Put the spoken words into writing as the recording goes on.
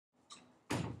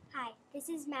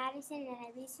This is Madison, and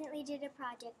I recently did a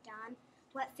project on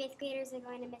what fifth graders are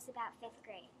going to miss about fifth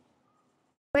grade.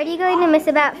 What are you going to miss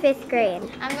about fifth grade?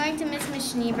 I'm going to miss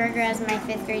Ms. Schneeberger as my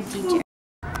fifth grade teacher.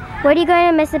 What are you going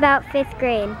to miss about fifth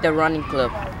grade? The running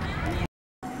club.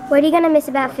 What are you going to miss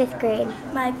about fifth grade?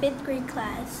 My fifth grade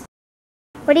class.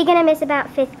 What are you going to miss about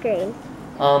fifth grade?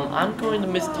 I'm going to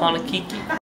miss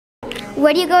Tanakiki.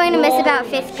 What are you going to miss about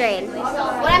fifth grade? What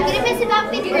I'm going to miss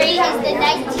about fifth grade is the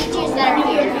nice teachers that are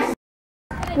here.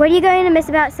 What are you going to miss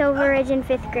about Silver Ridge in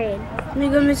fifth grade? We're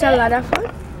going to miss a lot of fun.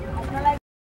 What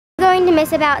are you going to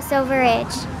miss about Silver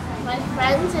Ridge? My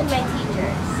friends and my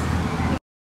teachers.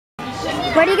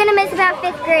 What are you going to miss about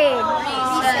fifth grade?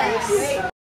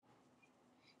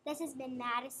 This has been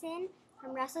Madison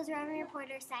from Russell's Roving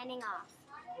Reporter signing off.